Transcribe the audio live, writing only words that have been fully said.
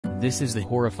This is the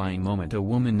horrifying moment a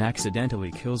woman accidentally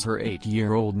kills her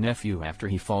 8-year-old nephew after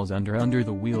he falls under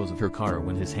the wheels of her car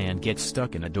when his hand gets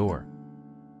stuck in a door.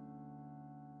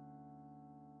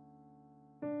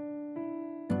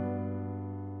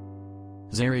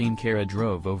 Zerrin Kara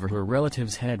drove over her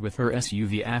relative's head with her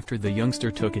SUV after the youngster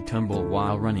took a tumble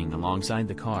while running alongside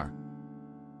the car.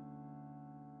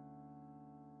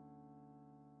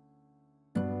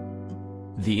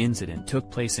 The incident took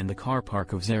place in the car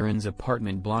park of Zerrin's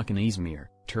apartment block in Izmir,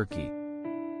 Turkey.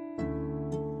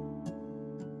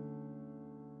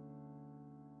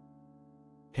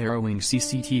 Harrowing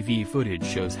CCTV footage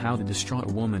shows how the distraught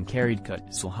woman carried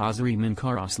Zerrin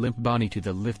Kara's limp body to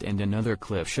the lift, and another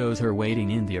clip shows her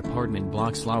waiting in the apartment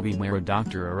block's lobby where a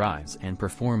doctor arrives and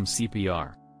performs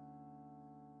CPR.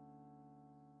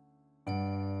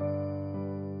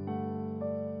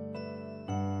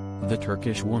 The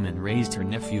Turkish woman raised her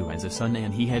nephew as a son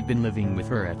and he had been living with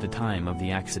her at the time of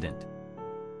the accident.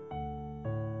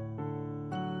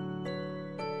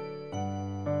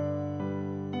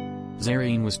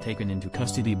 Zerrin was taken into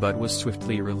custody but was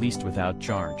swiftly released without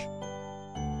charge.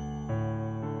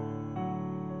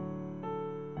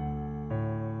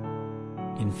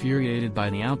 Infuriated by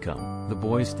the outcome, the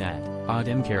boy's dad,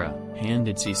 Kara,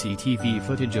 handed CCTV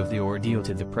footage of the ordeal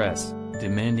to the press,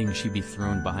 demanding she be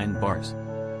thrown behind bars.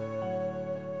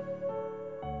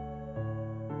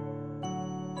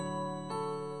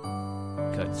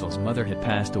 Kutsal's mother had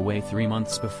passed away 3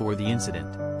 months before the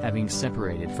incident, having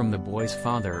separated from the boy's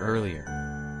father earlier.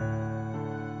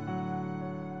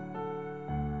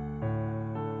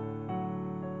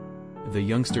 The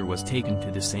youngster was taken to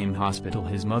the same hospital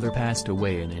his mother passed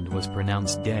away in and was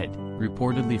pronounced dead,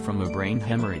 reportedly from a brain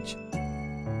hemorrhage.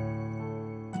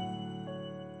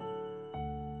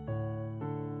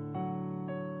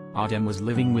 Adem was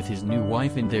living with his new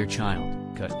wife and their child,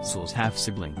 Kutsal's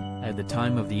half-sibling, at the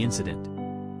time of the incident.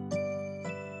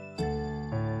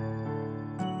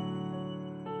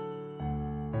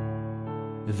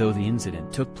 Though the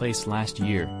incident took place last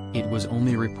year, it was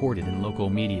only reported in local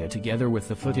media together with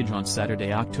the footage on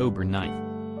Saturday, October 9.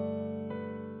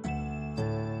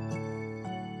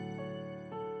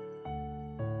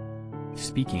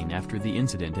 Speaking after the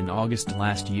incident in August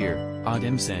last year,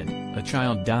 Adem said, "A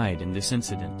child died in this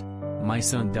incident. My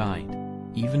son died.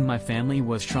 Even my family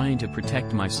was trying to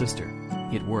protect my sister.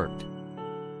 It worked.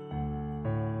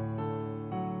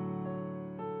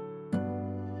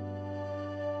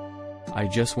 I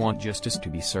just want justice to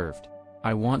be served.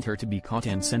 I want her to be caught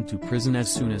and sent to prison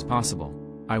as soon as possible.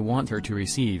 I want her to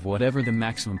receive whatever the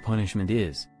maximum punishment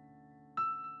is."